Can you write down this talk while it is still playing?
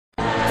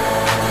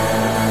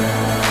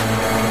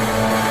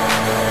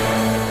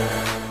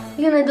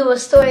gonna do a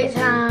story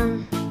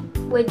time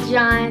with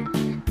John.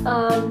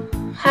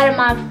 How of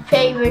my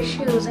favorite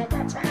shoes at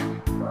that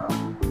time. Well,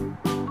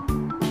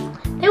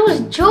 it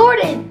was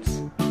Jordans.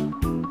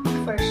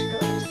 First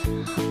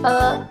shoes.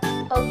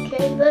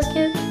 Okay, let's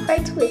get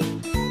right to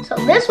it. So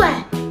this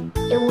one,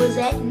 it was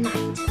at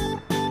night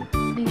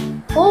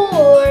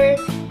before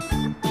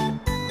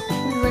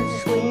we went to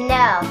sleep.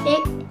 No.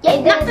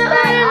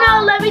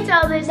 No, let me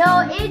tell this.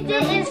 No, it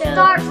didn't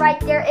start right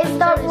there. It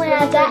started when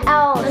I got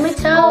out of Let me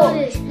tell school.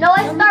 this. No,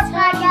 it started when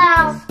I got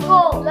out of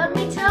school. Let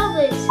me tell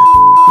this.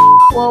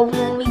 Well,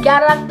 when we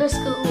got after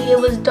school, it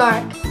was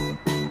dark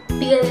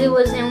because it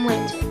was in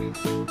winter.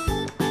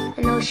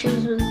 And those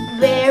shoes were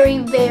very,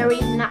 very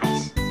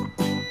nice.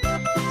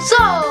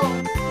 So,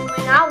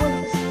 when I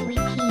went to sleep,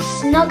 he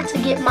snuck to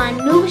get my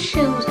new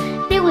shoes.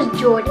 It was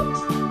Jordans,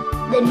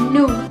 the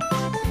new ones.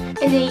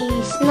 And then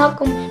he snuck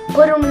them,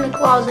 put them in the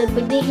closet,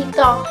 but then he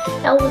thought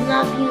that would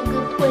not be a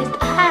good place to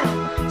hide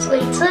them. So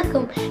he took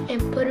them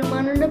and put them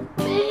under the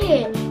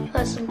bed.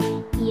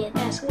 Yeah,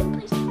 that's a good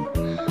place to put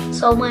them.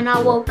 So when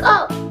I woke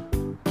up,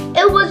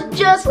 it was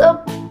just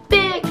a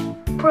big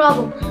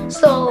problem.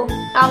 So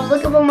I was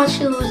looking for my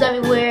shoes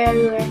everywhere.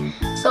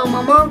 So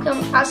my mom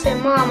came, I said,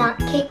 Mom, I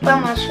can't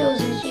find my shoes.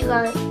 And she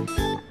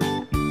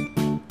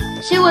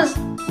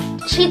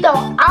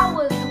thought I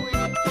was doing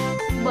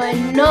it, but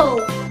no.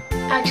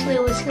 Actually,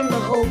 it was him the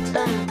whole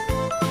time.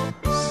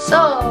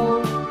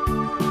 So,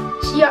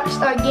 she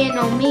started getting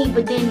on me,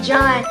 but then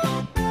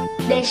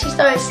she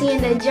started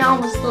seeing that John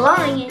was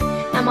lying,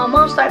 and my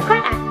mom started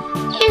crying.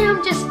 And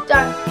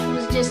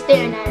was just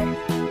staring at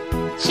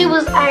her. She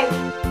was like,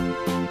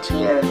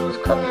 tears was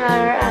coming out of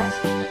her eyes.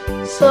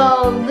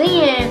 So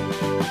then,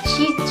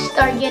 she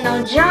started getting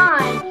on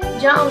John.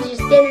 John was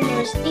just standing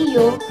there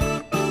still.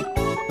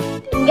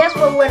 And guess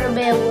what, where the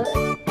bed was?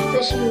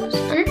 The shoes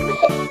under the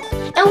bed.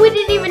 And we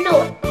didn't even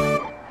know it.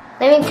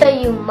 Let me tell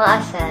you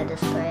my side of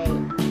the story.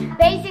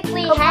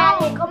 Basically,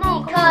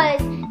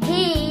 because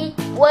he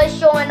was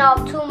showing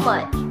off too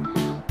much.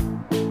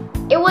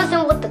 It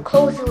wasn't with the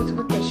clothes, it was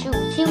with the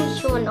shoes. He was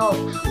showing off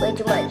way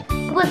too much.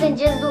 He wasn't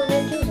just doing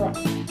his shoes right.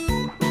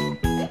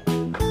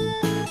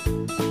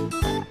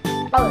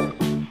 Oh.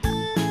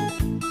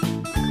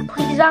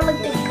 Please, I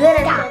looked good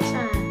at that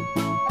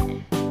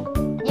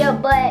time. Yeah,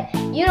 but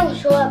you don't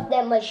show up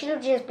that much. You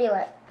just be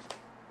like,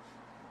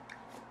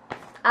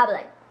 I'll be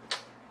like,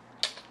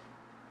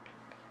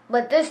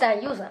 but this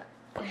time you was like,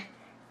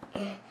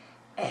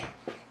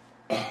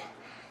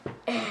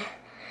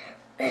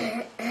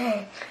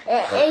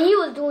 and he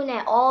was doing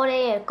that all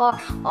day in the car,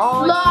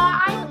 all day.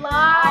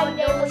 All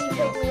day when he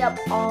picked me up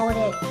all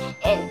day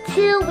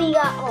until we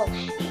got home.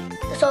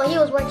 So he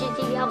was watching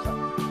TV. I was like,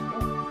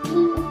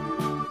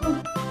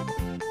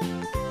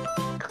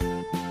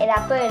 and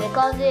I put it in the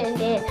closet, and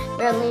then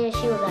Marilyn,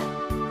 she was like,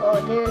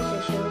 oh, there's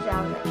your shoes. I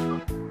was like,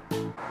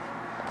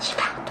 she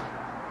found them.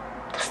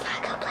 That's not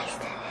a good place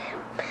to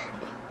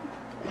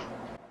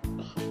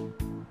live.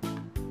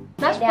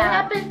 That's what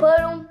happened? Put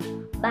them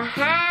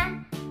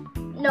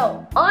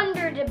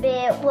under the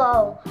bed.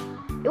 Well,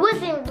 it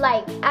wasn't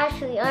like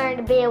actually under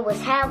the bed. It was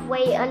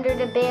halfway under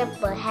the bed,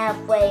 but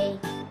halfway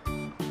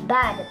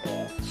by the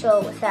bed. So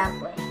it was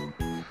halfway.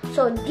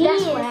 So then,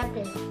 that's what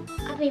happened.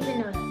 I didn't even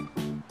know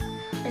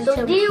that. So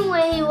then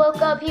when he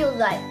woke up, he was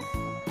like,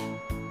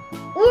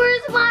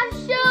 where's my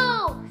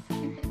shoes?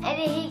 And then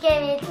he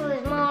came into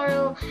his mom's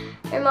room.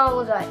 Her mom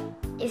was like,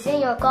 it's in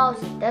your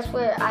closet. That's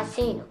where I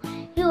seen them.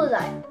 He was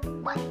like,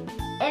 what?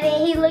 And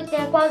then he looked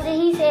in the closet.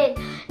 He said,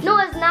 no,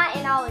 it's not.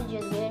 And I was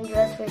just getting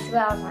dressed for school.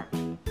 I was like,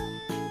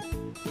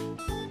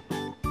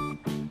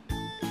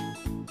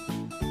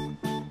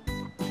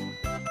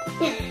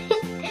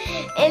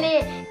 and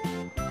then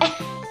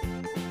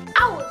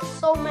I was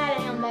so mad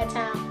at him that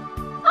time.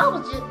 I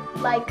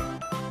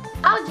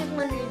was just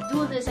wanting to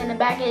do this in the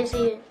back of his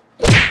head.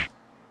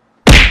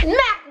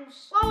 Smack him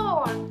so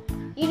hard.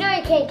 You know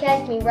you can't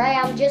catch me, right?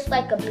 I'm just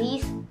like a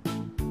beast.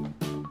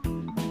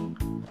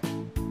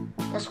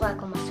 That's why I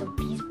call myself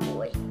Beast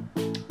Boy.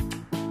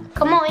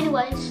 Come on,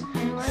 anyways.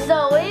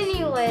 So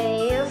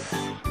anyways,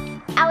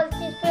 I was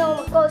just feeling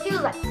my clothes. He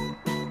was like,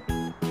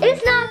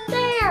 it's not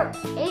there.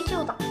 And she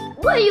was like,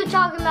 what are you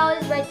talking about?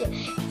 It's right there.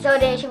 So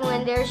then she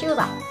went there. She was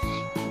like,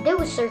 they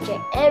were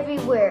searching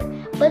everywhere,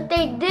 but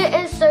they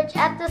didn't search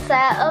at the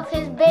side of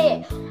his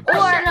bed or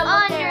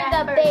under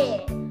the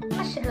bed.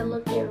 I should have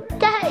looked there.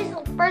 That is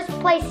the first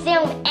place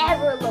Sam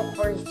ever looked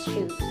for his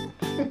shoes.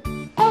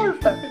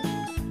 Ever.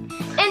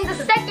 And the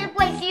second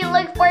place he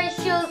looked for his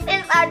shoes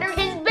is under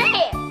his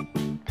bed.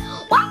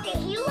 Why did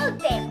he look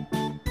there?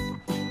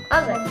 I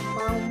was like,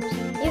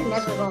 you're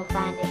never gonna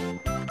find it.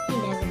 You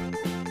never.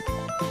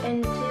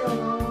 Until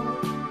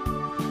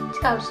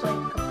I was like,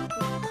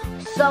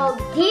 so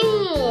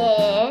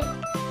then,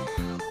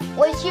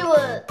 when she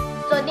was,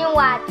 so then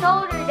when I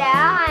told her that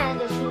I had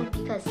the shoes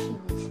because he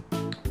was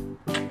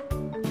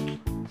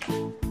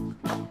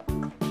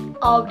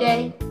all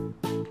day.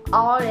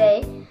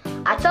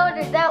 I told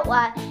her that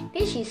why.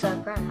 Then she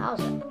started crying. I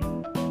was like,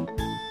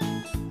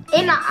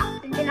 And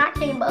then I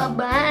came up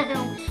behind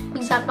him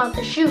because I found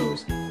the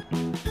shoes.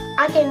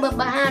 I came up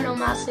behind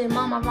him. I said,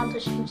 "Mom, I found the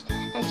shoes,"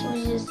 and she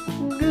was just,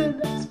 "Good,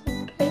 that's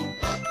okay."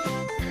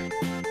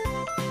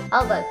 I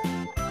was like,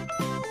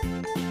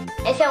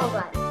 and she was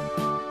like,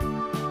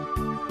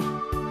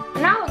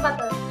 and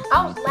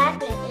I was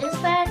laughing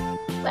inside,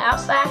 but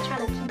outside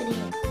trying to keep it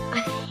in.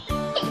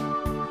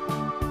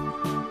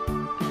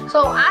 So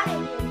I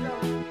didn't get in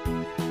trouble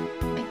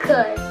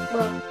because,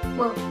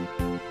 well,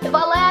 if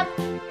I laughed,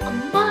 I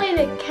might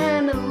have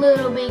kind of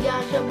little bit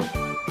got in trouble.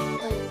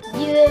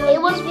 yeah,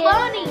 It was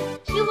funny.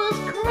 She was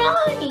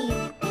crying.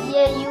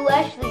 Yeah, you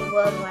actually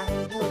was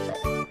laughing. You was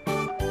like,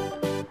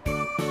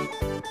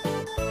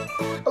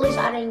 At least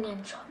I didn't get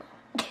in trouble.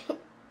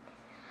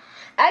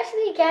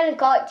 actually, he kind of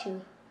caught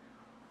you.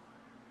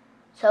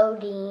 So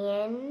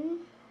then,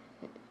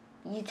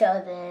 you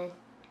tell them.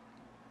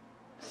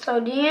 So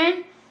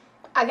then,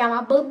 I got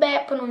my book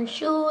bag, put on the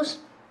shoes,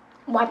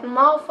 wiped them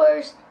off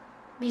first,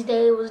 because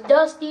it was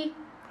dusty.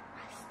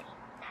 Rusty,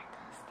 not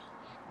dusty.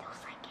 It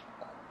was like an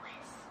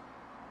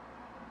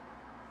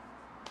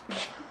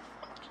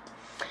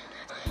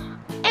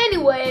always.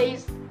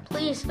 Anyways,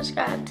 please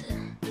subscribe to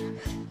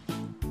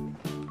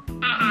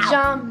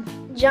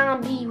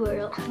JohnB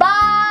World.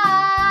 Bye!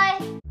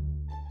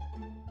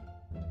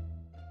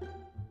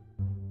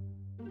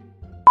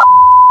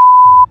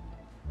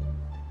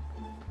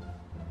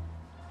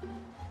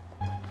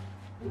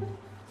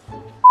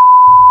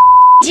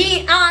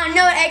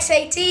 No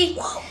XAT.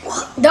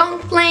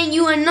 Don't blame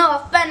you and no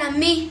offend of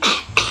me.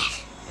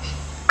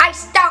 I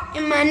stalk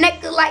in my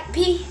neck like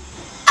pee.